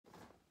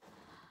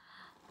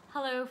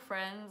Hello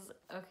friends.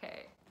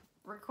 Okay,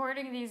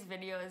 recording these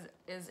videos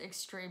is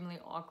extremely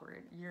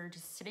awkward. You're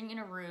just sitting in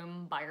a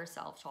room by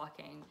yourself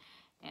talking,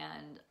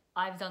 and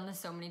I've done this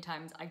so many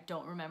times I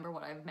don't remember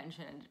what I've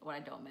mentioned, what I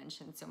don't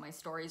mention, so my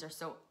stories are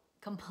so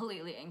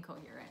completely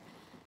incoherent.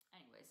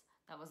 Anyways,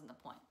 that wasn't the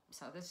point.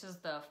 So this is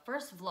the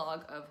first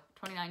vlog of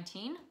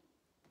 2019.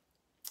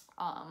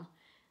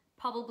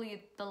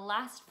 Probably the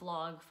last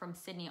vlog from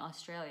Sydney,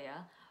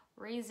 Australia.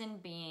 Reason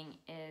being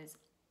is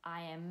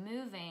I am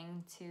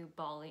moving to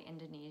Bali,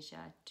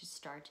 Indonesia to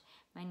start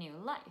my new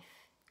life.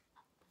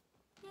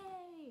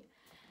 Yay!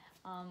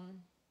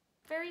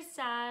 Very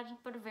sad,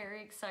 but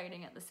very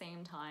exciting at the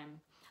same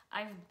time.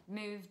 I've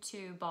moved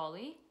to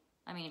Bali.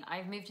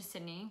 I've moved to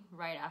Sydney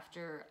right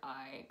after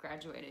I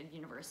graduated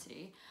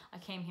university. I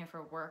came here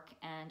for work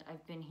and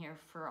I've been here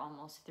for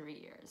almost 3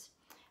 years.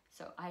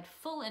 So I had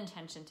full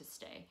intention to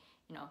stay.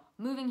 You know,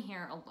 moving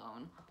here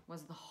alone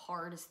was the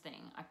hardest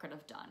thing I could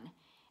have done.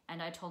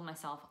 And I told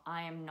myself,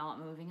 I am not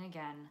moving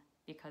again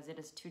because it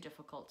is too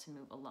difficult to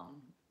move alone.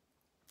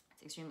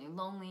 It's extremely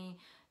lonely.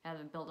 I have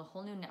to build a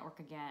whole new network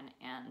again.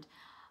 And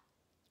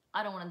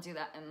I don't want to do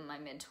that in my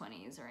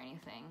mid-20s or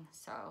anything.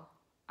 So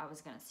I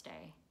was going to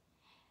stay.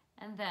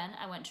 And then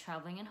I went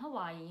traveling in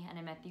Hawaii and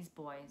I met these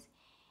boys.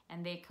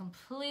 And they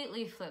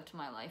completely flipped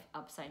my life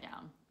upside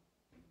down.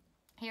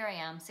 Here I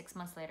am 6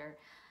 months later,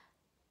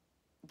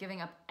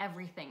 giving up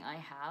everything I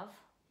have,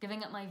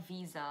 giving up my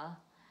visa,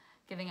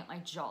 giving up my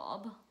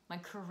job, my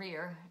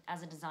career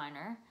as a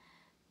designer,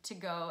 to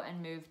go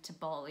and move to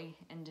Bali,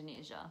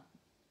 Indonesia.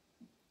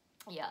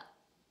 Yeah,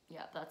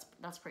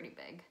 that's pretty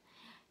big.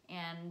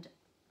 And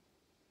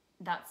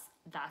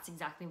that's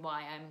exactly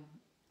why I'm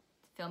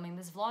filming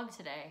this vlog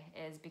today,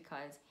 is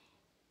because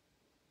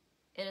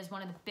it is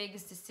one of the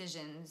biggest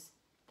decisions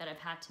that I've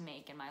had to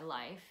make in my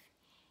life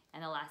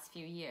in the last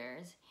few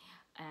years.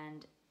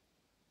 And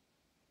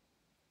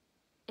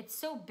it's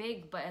so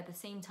big, but at the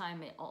same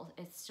time,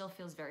 it still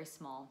feels very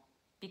small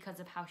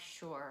because of how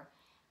sure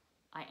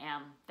I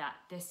am that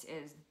this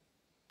is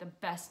the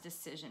best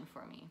decision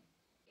for me.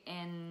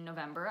 In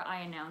November, I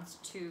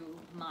announced to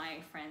my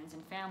friends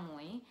and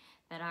family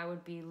that I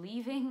would be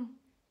leaving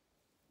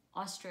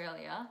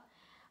Australia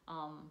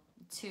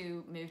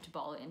to move to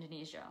Bali,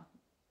 Indonesia.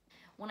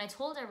 When I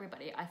told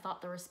everybody, I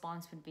thought the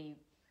response would be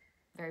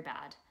very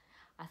bad.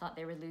 I thought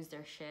they would lose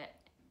their shit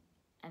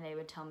and they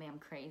would tell me I'm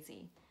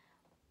crazy.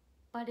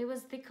 But it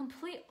was the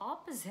complete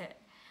opposite.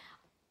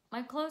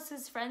 My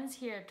closest friends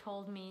here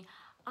told me,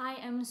 I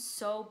am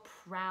so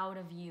proud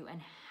of you and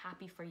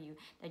happy for you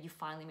that you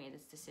finally made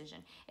this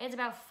decision. It's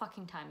about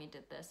fucking time you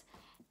did this.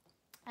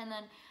 And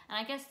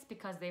I guess it's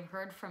because they've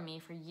heard from me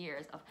for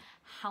years of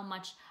how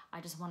much I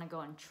just want to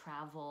go and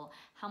travel,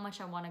 how much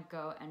I want to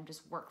go and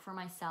just work for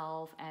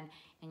myself and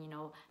you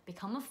know,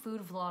 become a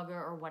food vlogger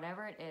or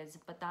whatever it is.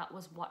 But that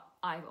was what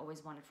I've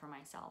always wanted for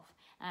myself.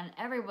 And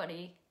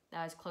everybody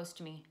that is close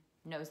to me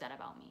knows that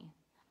about me.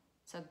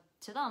 So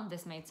to them,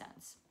 this made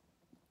sense.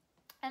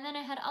 And then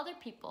I had other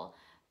people,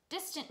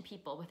 distant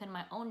people within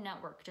my own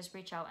network, just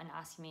reach out and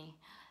ask me,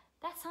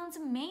 that sounds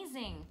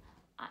amazing.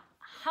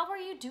 How are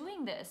you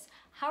doing this?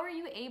 How are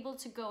you able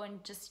to go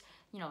and just,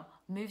 you know,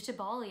 move to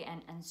Bali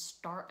and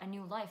start a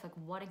new life? Like,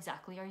 what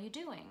exactly are you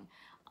doing?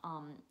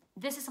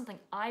 This is something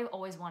I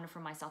always wanted for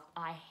myself.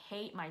 I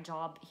hate my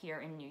job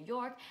here in New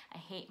York. I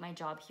hate my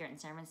job here in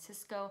San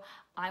Francisco.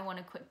 I want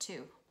to quit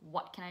too.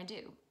 What can I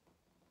do?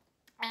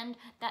 And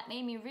that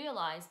made me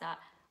realize that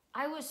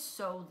I was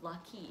so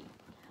lucky.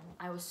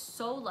 I was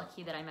so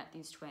lucky that I met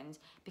these twins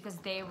because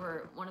they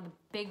were one of the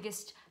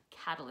biggest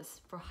catalysts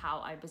for how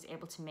I was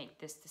able to make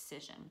this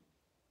decision.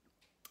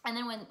 And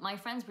then when my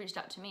friends reached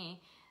out to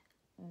me,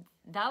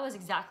 that was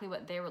exactly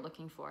what they were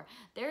looking for.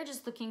 They're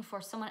just looking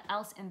for someone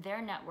else in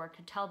their network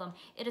to tell them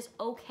it is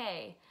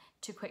okay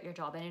to quit your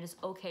job and it is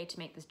okay to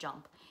make this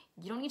jump.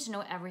 You don't need to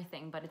know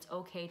everything, but it's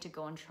okay to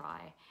go and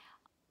try.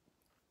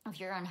 If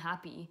you're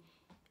unhappy,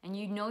 and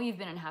you know you've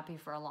been unhappy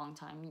for a long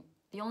time,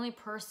 the only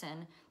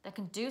person that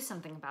can do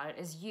something about it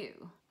is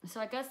you. So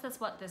I guess that's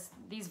what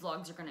these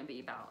vlogs are gonna be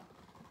about.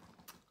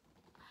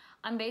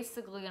 I'm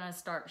basically gonna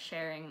start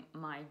sharing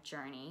my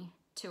journey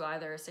to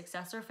either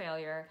success or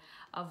failure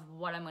of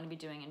what I'm gonna be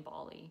doing in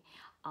Bali.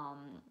 I'll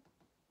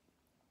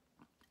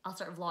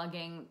start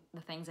vlogging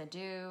the things I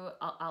do.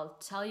 I'll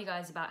tell you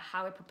guys about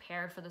how I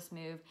prepared for this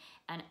move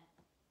and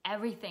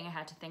everything I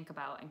had to think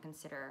about and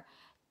consider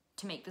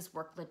to make this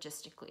work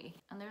logistically.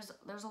 And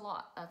there's a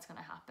lot that's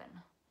gonna happen.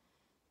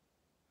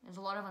 There's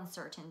a lot of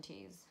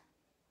uncertainties.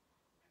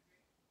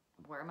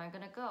 Where am I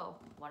gonna go?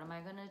 What am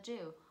I gonna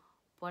do?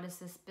 What is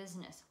this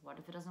business? What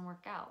if it doesn't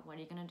work out? What are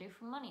you gonna do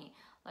for money?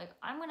 Like,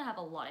 I'm gonna have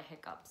a lot of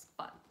hiccups,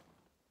 but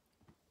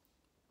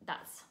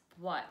that's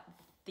what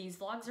these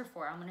vlogs are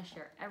for. I'm gonna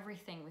share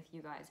everything with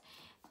you guys.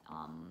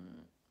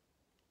 And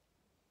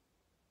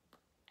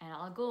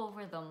I'll go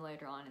over them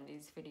later on in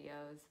these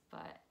videos,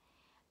 but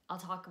I'll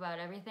talk about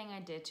everything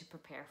I did to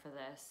prepare for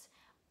this,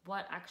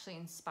 what actually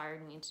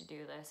inspired me to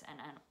do this,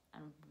 and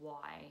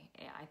why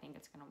I think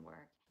it's gonna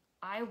work.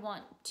 I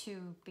want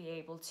to be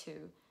able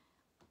to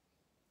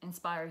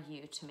inspire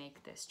you to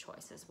make this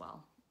choice as well.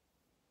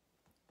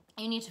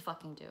 You need to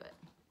fucking do it.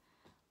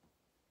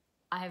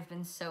 I have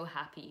been so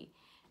happy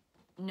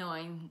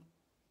knowing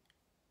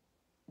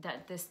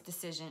that this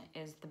decision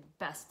is the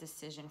best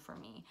decision for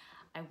me.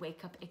 I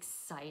wake up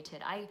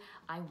excited. I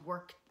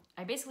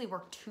basically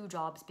work 2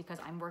 jobs because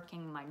I'm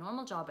working my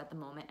normal job at the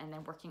moment and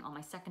then working on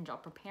my second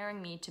job,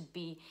 preparing me to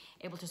be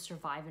able to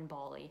survive in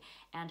Bali.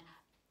 And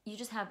you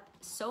just have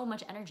so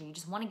much energy. You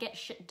just want to get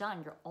shit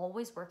done. You're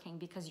always working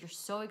because you're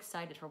so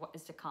excited for what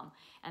is to come.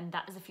 And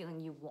that is the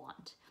feeling you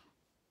want.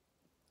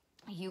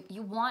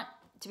 You want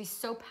to be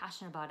so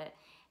passionate about it.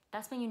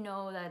 That's when you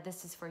know that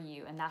this is for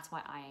you. And that's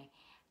why I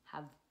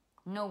have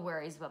no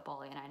worries about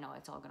Bali, and I know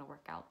it's all going to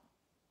work out.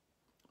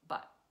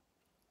 But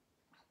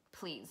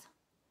please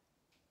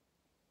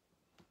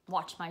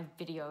watch my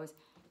videos,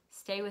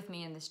 stay with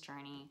me in this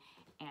journey,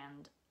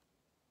 and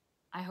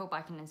I hope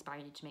I can inspire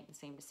you to make the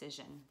same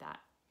decision that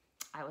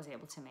I was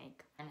able to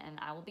make. And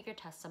I will be your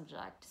test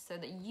subject so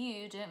that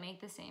you don't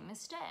make the same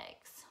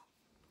mistakes.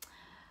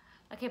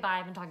 Okay, bye.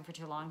 I've been talking for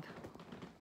too long.